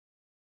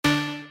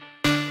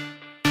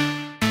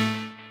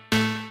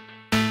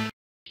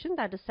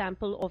that a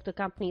sample of the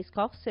company's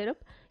cough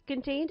syrup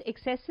contained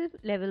excessive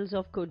levels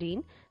of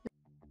codeine.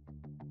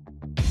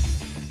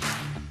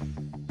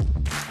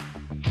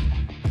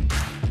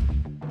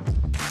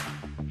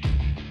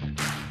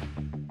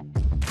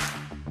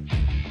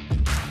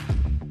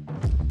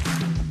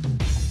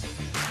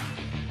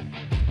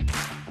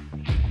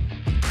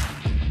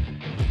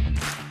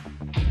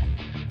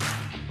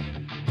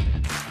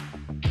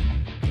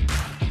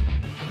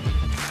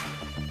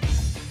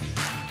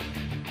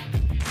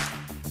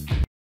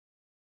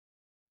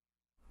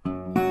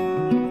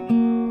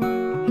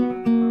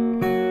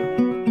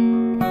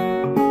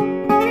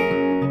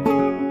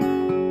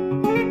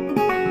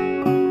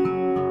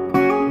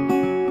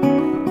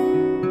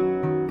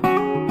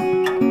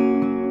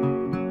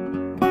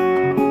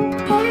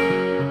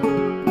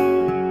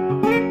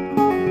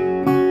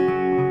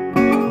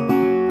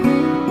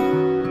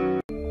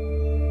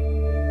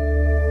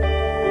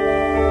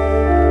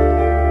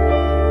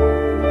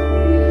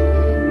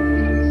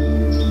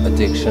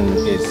 Addiction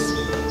is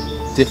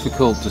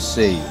difficult to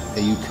see.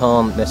 You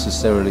can't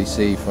necessarily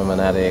see from an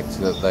addict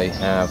that they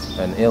have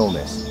an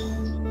illness.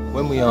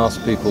 When we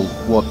ask people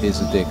what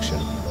is addiction,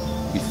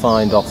 we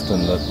find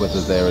often that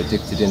whether they're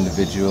addicted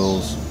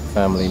individuals,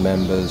 family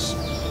members,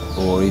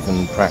 or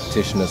even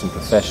practitioners and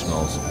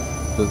professionals,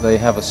 that they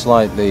have a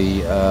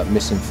slightly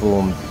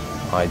misinformed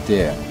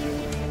idea.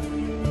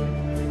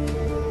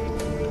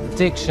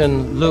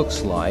 Addiction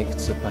looks like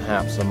to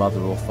perhaps a mother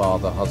or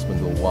father,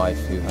 husband or wife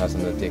who has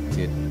an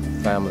addicted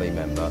family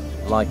member,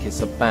 like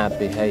it's a bad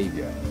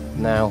behaviour.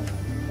 Now,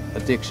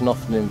 addiction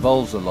often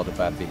involves a lot of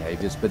bad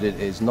behaviours, but it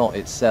is not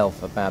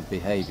itself a bad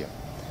behaviour.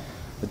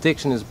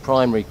 Addiction is a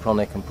primary,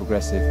 chronic and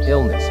progressive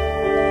illness.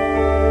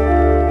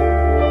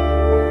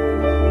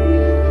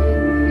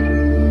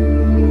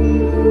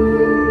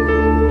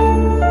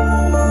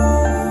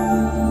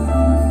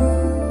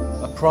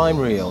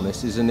 Primary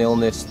illness is an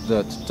illness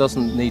that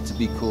doesn't need to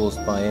be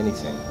caused by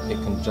anything. It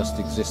can just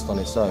exist on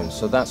its own.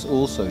 So that's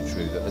also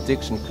true, that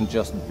addiction can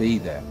just be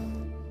there.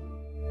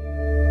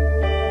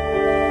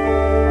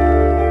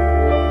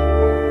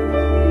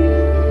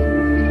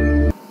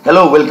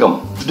 Hello, welcome.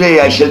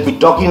 Today I shall be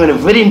talking on a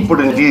very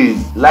important disease,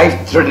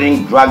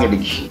 life-threatening drug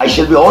addiction. I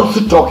shall be also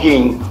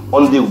talking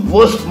on the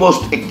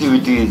most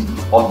activities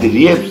of the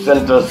rehab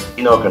centers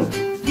in our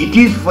country. It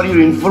is for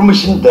your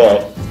information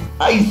that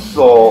I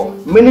saw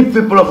many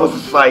people of our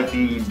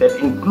society, that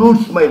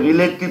includes my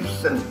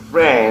relatives and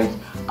friends,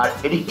 are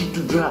addicted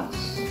to drugs.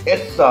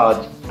 As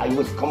such, I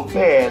was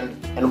compelled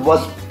and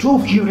was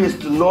too curious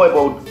to know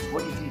about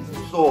what it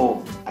is.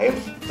 So, I have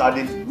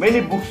studied many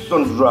books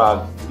on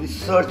drugs,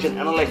 research and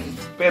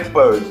analysis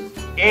papers,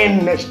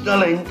 and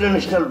national and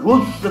international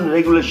rules and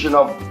regulation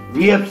of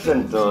rehab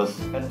centers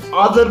and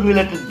other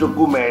related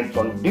documents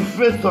on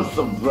different sorts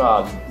of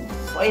drugs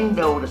to find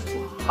out as to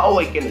how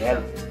I can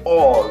help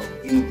all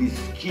in this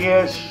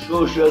scarce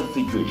social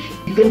situation.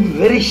 You can be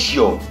very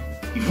sure,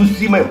 if you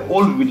see my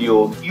whole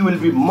video, you will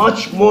be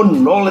much more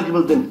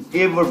knowledgeable than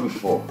ever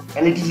before.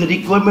 And it is a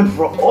requirement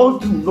for all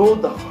to know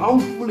the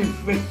harmful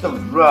effects of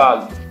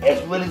drugs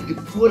as well as the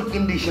poor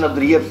condition of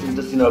the rehab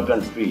centers in our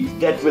country.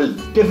 That will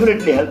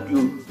definitely help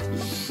you to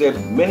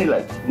save many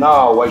lives.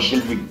 Now I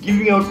shall be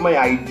giving out my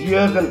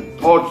ideas and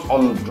thoughts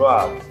on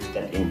drugs.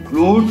 That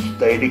includes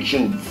the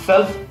addiction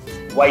itself,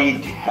 why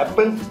it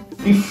happens,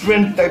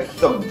 different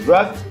types of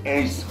drugs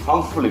and its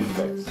harmful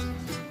effects.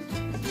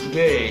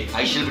 Today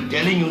I shall be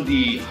telling you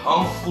the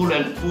harmful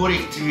and poor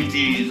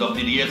activities of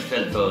the rehab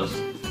centers,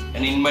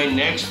 and in my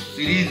next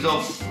series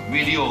of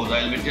videos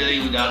I will be telling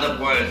you the other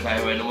points I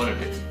have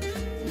enumerated.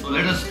 So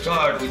let us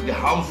start with the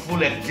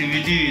harmful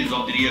activities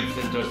of the rehab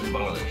centers in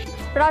Bangladesh.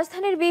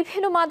 রাজধানীর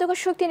বিভিন্ন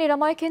মাদকাসক্তি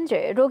নিরাময় কেন্দ্রে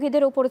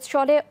রোগীদের উপর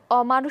চলে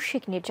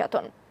অমানসিক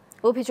নির্যাতন।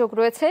 অভিযোগ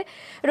রয়েছে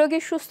রোগী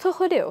সুস্থ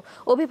হলেও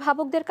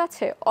অভিভাবকদের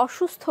কাছে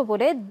অসুস্থ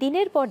বলে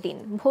দিনের পর দিন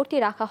ভর্তি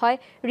রাখা হয়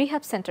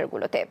রিহ্যাব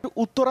সেন্টারগুলোতে।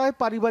 উত্তরায়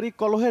পারিবারিক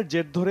কলহের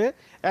জের ধরে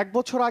 1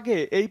 বছর আগে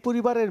এই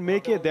পরিবারের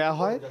মেয়েকে দেয়া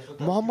হয়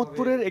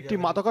মোহাম্মদপুরের একটি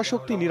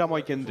মাদকাসক্তি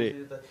নিরাময় কেন্দ্রে।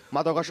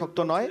 মাদকাসক্ত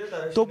নয়,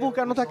 তবু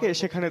কেন তাকে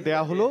সেখানে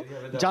দেয়া হলো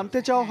জানতে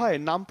চাওয়া হয়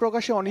নাম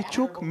প্রকাশে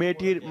অনিচ্ছুক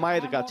মেয়েটির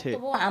মায়ের কাছে।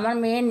 আমার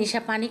মেয়ে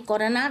নেশা পানি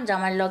করে না,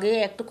 জামার লগে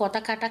একটু কথা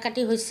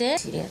কাটাকাটি হয়েছে।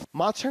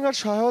 মাছরাঙার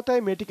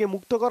সহায়তায় মেয়েটিকে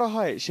মুক্ত করা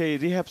হয় সেই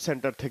রিহ্যাব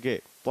সেন্টার থেকে।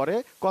 পরে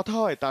কথা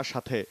হয় তার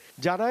সাথে,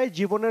 জানায়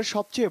জীবনের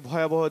সবচেয়ে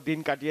ভয়াবহ দিন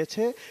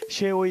কাটিয়েছে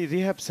সে ওই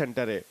রিহ্যাব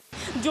সেন্টারে।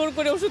 জোর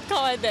করে ওষুধ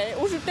খাওয়ায় দেয়,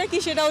 ওষুধটা কি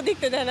সেটাও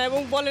দেখতে দেয় না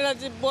এবং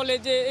বলে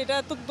যে এটা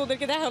তো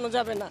তোদেরকে দেখানো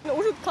যাবে না।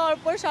 ওষুধ খাওয়ার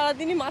পর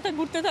সারাদিনই মাথা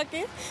ঘুরতে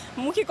থাকে,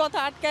 মুখে কথা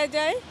আটকায়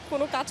যায়,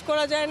 কোনো কাজ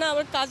করা যায় না,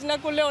 আবার কাজ না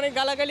করলে অনেক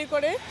গালাগালি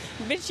করে,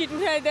 বেডশিট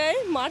উঠায় দেয়,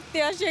 মারতে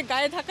আসে,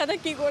 গায়ে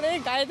ধাক্কাধাক্কি করে,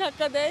 গায়ে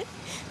ধাক্কা দেয়,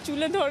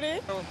 চুলে ধরে।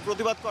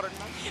 প্রতিবাদ করেন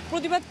না?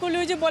 প্রতিবাদ করলে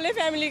ওই যে বলে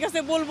ফ্যামিলির কাছে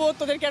বলবো,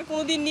 তোদেরকে আর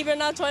কোনোদিন নিবে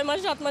না, 6 মাস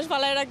 7 মাস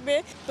ফালায় রাখবে,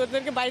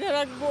 তোদেরকে বাইরে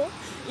রাখবো।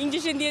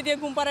 ইঞ্জেকশন দিয়ে দিয়ে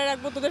ঘুম পাড়ায়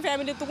রাখবো, তোদের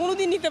ফ্যামিলি তো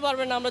কোনোদিন নিতে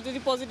পারবে না আমরা যদি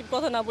পজিটিভ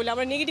কথা না বলি,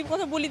 আমরা নেগেটিভ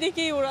কথা বলি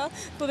দেখেই ওরা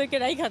তোদেরকে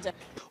রাইখা যায়।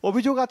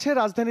 অভিযোগ আছে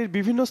রাজধানীর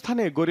বিভিন্ন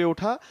স্থানে গড়ে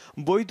ওঠা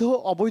বৈধ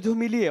অবৈধ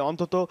মিলিয়ে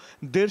অন্তত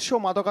 150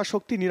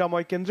 মাদকাসক্তি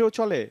নিরাময় কেন্দ্রেও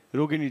চলে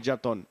রোগী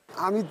নির্যাতন।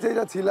 আমি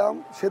যেটা ছিলাম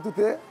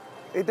সেতুতে,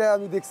 এটা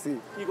আমি দেখছি।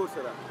 কি করছে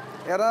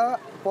এরা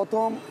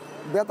প্রথম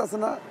বেত আছে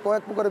না,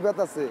 কয়েক প্রকারের বেত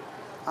আছে,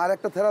 আর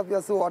একটা থেরাপি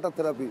আছে ওয়াটার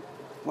থেরাপি,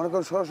 মনে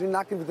করো সরাসরি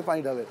নাকের ভিতরে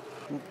পানি ঢালে,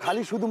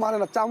 খালি শুধু মারে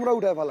না, চামড়া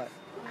উঠায় ফেলায়,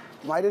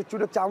 মায়ের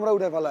চুটে চামড়া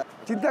উঠায় ফেলায়।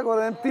 চিন্তা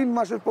করেন 3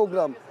 মাসের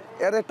প্রোগ্রাম,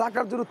 এর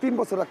টাকার জন্য 3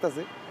 বছর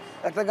রাখতেছে।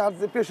 একটা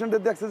গার্জেন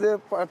পেশেন্টের দেখছে যে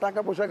টাকা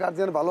পয়সা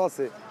গার্জেন ভালো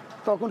আছে,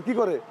 তখন কি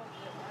করে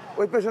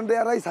ওই পেশেন্টে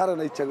এরাই ছাড়ে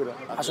না ইচ্ছা করে।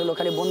 আসলে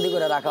খালি বন্দি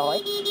করে রাখা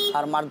হয়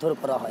আর মারধর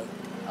করা হয়।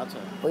 আচ্ছা,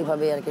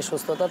 ওইভাবে আর কি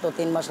সুস্থতা। তো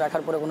 3 মাস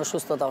রাখার পরে কোনো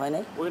সুস্থতা হয়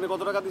নাই। ওখানে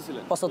কত টাকা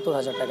দিয়েছিলেন?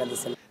 75,000 টাকা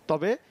দিয়েছিলেন।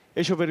 তবে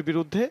এসবের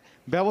বিরুদ্ধে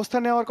ব্যবস্থা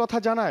নেওয়ার কথা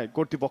জানায়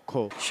কর্তৃপক্ষ।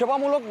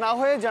 সেবামূলক না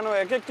হয়ে যেন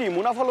এক একটি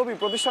মুনাফালোভী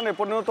প্রতিষ্ঠানে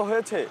পরিণত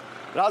হয়েছে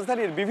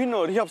রাজধানীর বিভিন্ন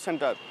রিহাব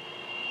সেন্টার।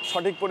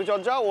 সঠিক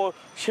পরিচর্যা ও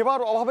সেবার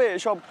অভাবে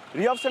এসব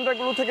রিহাব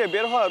সেন্টারগুলো থেকে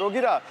বের হওয়া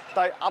রোগীরা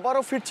তাই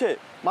আবারও ফিরছে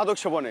মাদক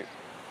সেবনে।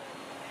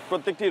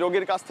 প্রত্যেকটি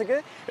রোগীর কাছ থেকে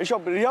এসব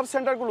রিহাব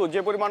সেন্টারগুলো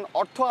যে পরিমাণ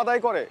অর্থ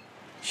আদায় করে,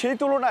 সেই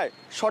তুলনায়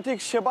সঠিক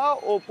সেবা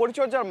ও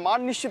পরিচর্যার মান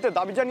নিশ্চিতের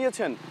দাবি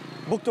জানিয়েছেন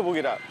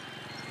ভুক্তভোগীরা।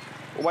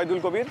 ওবায়দুল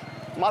কবির,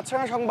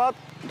 মাছরাঙা সংবাদ,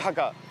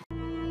 Dhaka.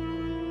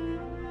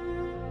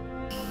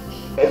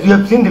 As you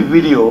have seen the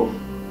video,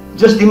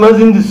 just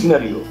imagine this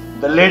scenario.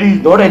 The lady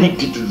is not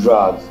addicted to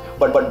drugs,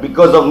 but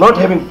because of not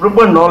having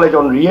proper knowledge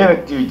on rehab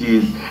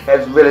activities,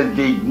 as well as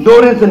the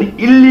ignorance and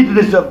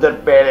illiteracy of their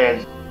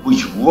parents,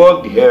 which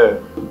worked here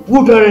to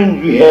put her in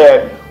rehab,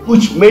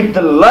 which made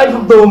the life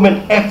of the woman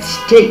at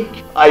stake.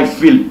 I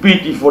feel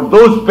pity for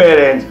those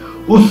parents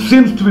who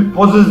seems to be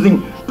possessing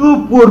too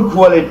poor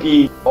quality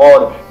or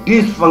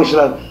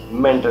dysfunctional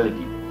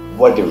mentality,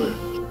 whatever.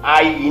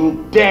 I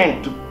intend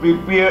to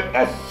prepare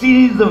a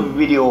series of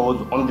videos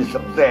on the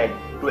subject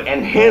to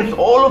enhance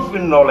all of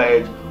your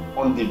knowledge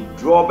on the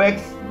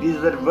drawbacks,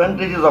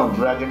 disadvantages of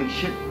drug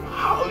addiction,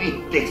 how it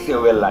takes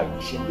away life.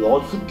 I shall be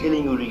also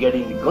telling you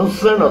regarding the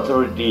concerned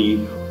authority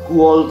who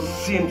all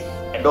seems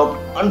adopt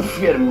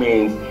unfair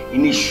means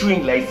in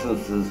issuing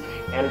licenses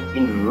and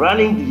in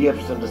running the rehab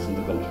centers in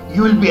the country.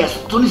 You will be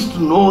astonished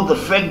to know the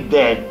fact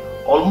that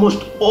almost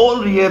all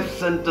rehab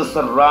centers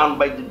are run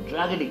by the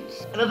drug addicts.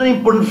 Another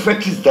important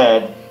fact is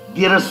that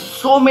there are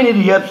so many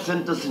rehab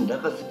centers in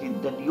Dhaka city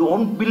that you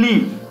won't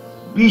believe.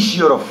 Be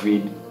sure of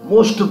it,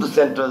 most of the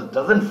centers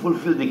doesn't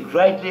fulfill the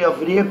criteria of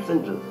rehab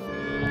center.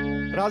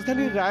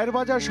 রাজধানীর রায়ের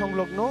বাজার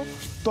সংলগ্ন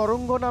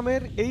তরঙ্গ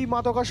নামের এই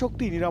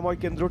মাদকাসক্তি নিরাময়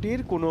কেন্দ্রটির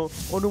কোনো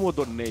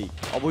অনুমোদন নেই।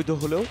 অবৈধ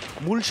হলেও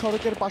মূল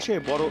সড়কের পাশে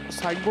বড়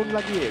সাইনবোর্ড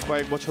লাগিয়ে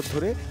কয়েক বছর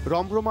ধরে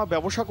রমরমা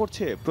ব্যবসা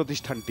করছে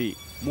প্রতিষ্ঠানটি।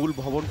 মূল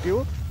ভবনটিও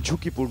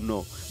ঝুঁকিপূর্ণ,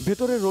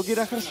 ভেতরে রোগী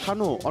রাখার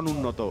স্থানও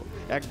অনুন্নত।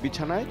 এক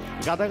বিছানায়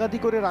গাদাগাদি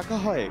করে রাখা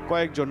হয়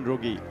কয়েকজন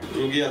রোগী।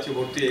 রোগী আছে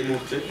ভর্তি এই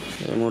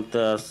মুহূর্তে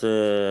আছে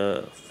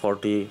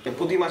 40।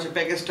 প্রতি মাসে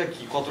প্যাকেজটা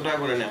কি কত টাকা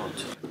করে নেওয়া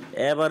হচ্ছে?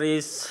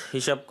 এভারেজ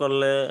হিসাব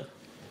করলে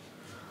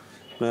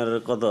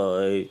কত,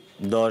 এই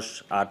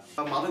 10-8।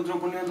 মাদক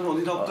দ্রব্য নিয়ন্ত্রণ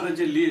অধিদপ্তরের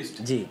যে লিস্ট,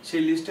 জি,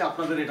 সেই লিস্টে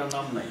আপনাদের এটার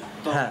নাম নাই?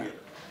 হ্যাঁ,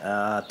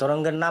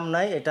 তরঙ্গের নাম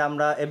নাই। এটা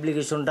আমরা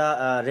অ্যাপ্লিকেশনটা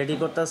রেডি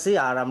করতেছি,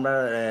 আর আমরা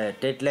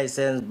ট্রেড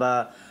লাইসেন্স বা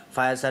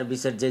ফায়ার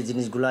সার্ভিসের যে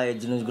জিনিসগুলো, এই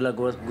জিনিসগুলো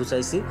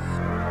গুছাইছি।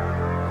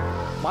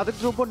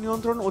 মাদকদ্রব্য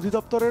নিয়ন্ত্রণ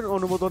অধিদপ্তরের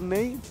অনুমোদন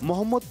নেই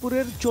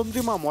মোহাম্মদপুরের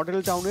চন্দ্রিমা মডেল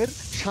টাউনের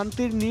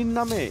শান্তির নীর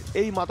নামে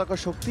এই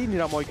মাদকাসক্তি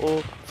নিরাময় ও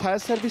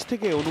ফায়ার সার্ভিস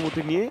থেকে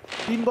অনুমতি নিয়ে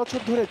 3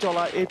 বছর ধরে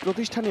চলা এই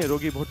প্রতিষ্ঠানে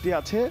রোগী ভর্তি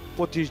আছে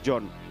 25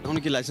 জন। এখন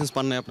কি লাইসেন্স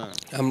পান নাই আপনারা?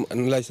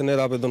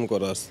 লাইসেন্সের আবেদন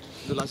করা আছে,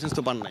 লাইসেন্স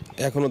তো পান নাই?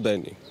 এখনো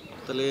দেয়নি।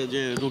 তাহলে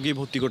যে রোগী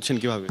ভর্তি করছেন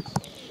কিভাবে?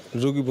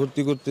 রোগী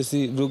ভর্তি করতেছি,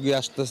 রোগী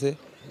আসতেছে,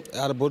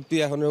 আর ভর্তি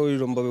এখনো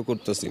ওইরকম ভাবে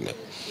করতেছি না।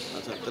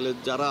 আচ্ছা, তাহলে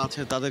যারা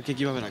আছে তাদেরকে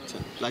কিভাবে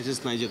রাখছেন? লাইসেন্স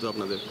নাই যেহেতু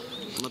আপনাদের,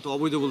 আমরা তো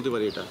অবৈধ বলতে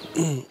পারি। এটা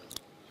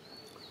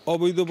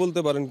অবৈধ বলতে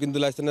পারেন, কিন্তু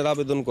লাইসেন্সের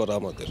আবেদন করা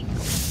আমাদের।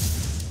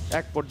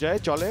 এক পর্যায়ে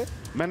চলে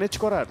ম্যানেজ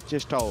করার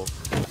চেষ্টাও।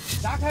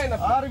 চা খায় না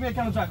আর আমি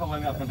কেন চা খাবো?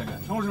 আমি আপনার টাকা,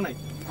 সমস্যা নাই,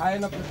 খায়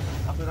না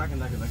আপনি রাখেন।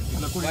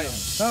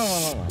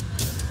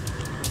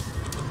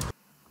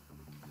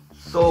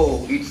 So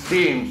it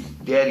seems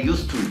they are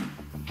used to it.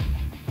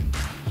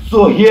 So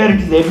here it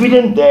is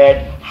evident that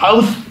how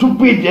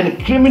stupid and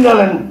criminal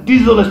and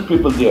dishonest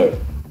people they are.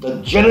 The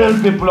general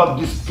people of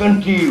this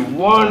country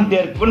want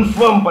their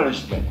confirmed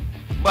punishment.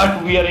 But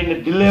we are in a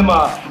dilemma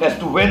as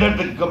to whether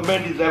the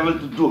government is able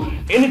to do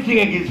anything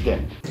against them.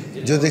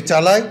 যদি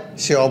চালায়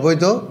সে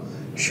অবৈধ,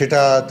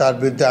 সেটা তার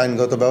বিরুদ্ধে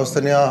আইনগত ব্যবস্থা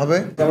নেওয়া হবে।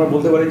 আমরা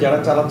বলতে পারি যারা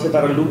চালাচ্ছে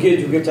তারা লুকিয়ে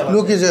ঝুঁকে চালাচ্ছে।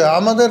 লুকিয়ে,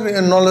 আমাদের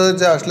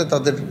নলেজে আসলে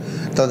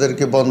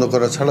তাদেরকে বন্ধ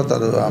করা ছাড়া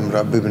আমরা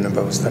বিভিন্ন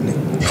ব্যবস্থা নিই।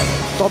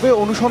 তবে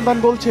অনুসন্ধান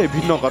বলছে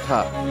ভিন্ন কথা।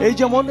 এই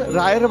যেমন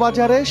রায়ের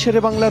বাজারে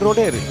শেরেবাংলা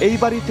রোডের এই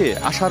বাড়িতে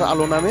আশার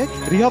আলো নামে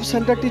রিহাব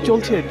সেন্টারটি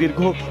চলছে দীর্ঘ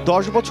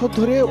 10 বছর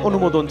ধরে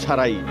অনুমোদন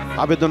ছাড়াই।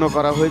 আবেদনও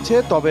করা হয়েছে,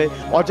 তবে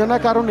অজানা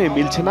কারণে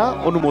মিলছে না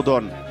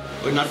অনুমোদন।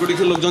 ওই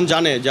নার্কোটিক্সের লোকজন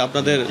জানে যে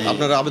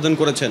আপনারা আবেদন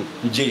করেছেন?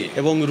 জি।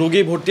 এবং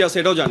রোগী ভর্তি আছে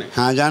এটাও জানে?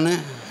 হ্যাঁ জানে।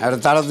 আর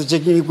তারা তো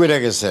চেকিং করে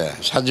গেছে।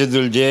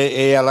 সাজিদুল যে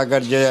এই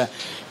এলাকার যে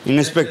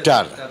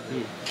ইন্সপেক্টর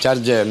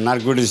চার্জে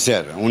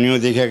নার্কোটিক্সের, উনিও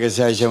দেখে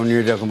গেছে, এসে উনি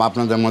এরকম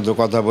আপনাদের মধ্যে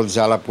কথা বলছে,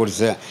 আলাপ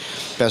করছে,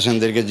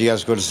 পেশেন্টদেরকে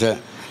জিজ্ঞাসা করছে।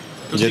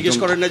 জিজ্ঞেস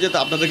করেন না যে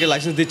আপনাদেরকে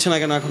লাইসেন্স দিচ্ছে না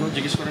কেন এখনো?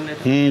 জিজ্ঞেস করেন না?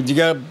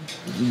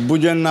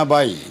 বুঝেন না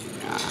ভাই,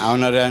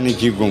 আপনারা আমি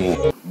কি কমু।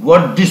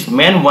 What this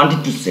man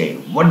wanted to say,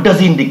 what does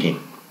he indicate?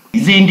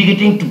 Is he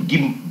indicating to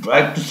give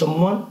bribe to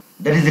someone?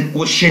 That is a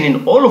question in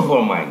all of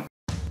our mind.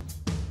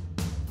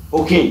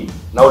 Okay,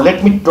 now let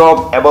me talk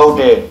about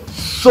a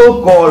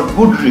so-called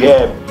good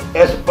rehab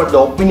as per the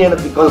opinion of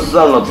the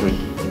concerned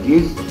authority. It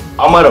is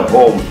Amar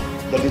Home,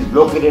 that is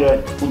located at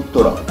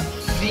Uttara.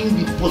 Seeing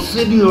the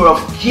procedure of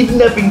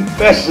kidnapping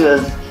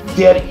patients,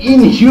 their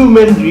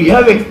inhuman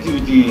rehab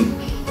activities,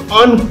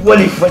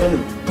 unqualified and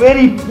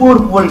very poor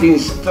quality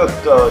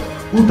instructors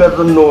who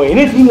doesn't know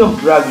anything of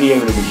drug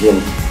rehabilitation.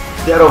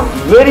 They are of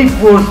very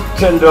poor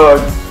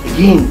standards.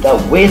 Again, the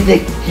way they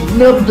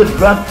kidnap the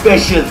drug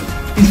patients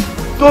is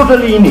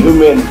totally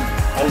inhuman,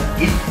 and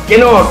it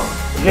cannot,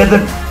 rather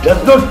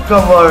does not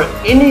cover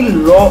any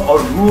law or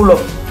rule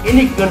of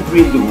any country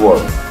in the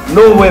world.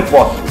 No way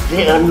possible.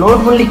 They are not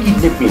only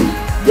kidnapping,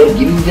 they are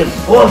giving their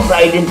false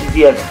identity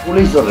as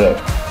police or rehab.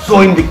 So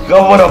in the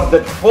cover of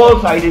that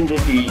false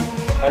identity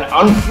and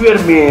unfair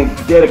means,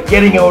 they are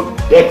carrying out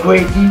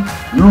dacoity,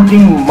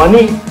 looting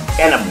money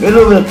and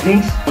valuable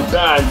things,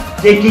 and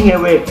taking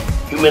away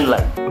human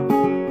life.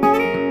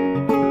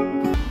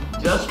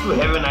 Just to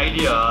have an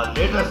idea,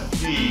 let us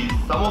see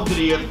some of the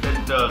rehab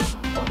centers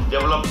of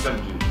developed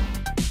countries.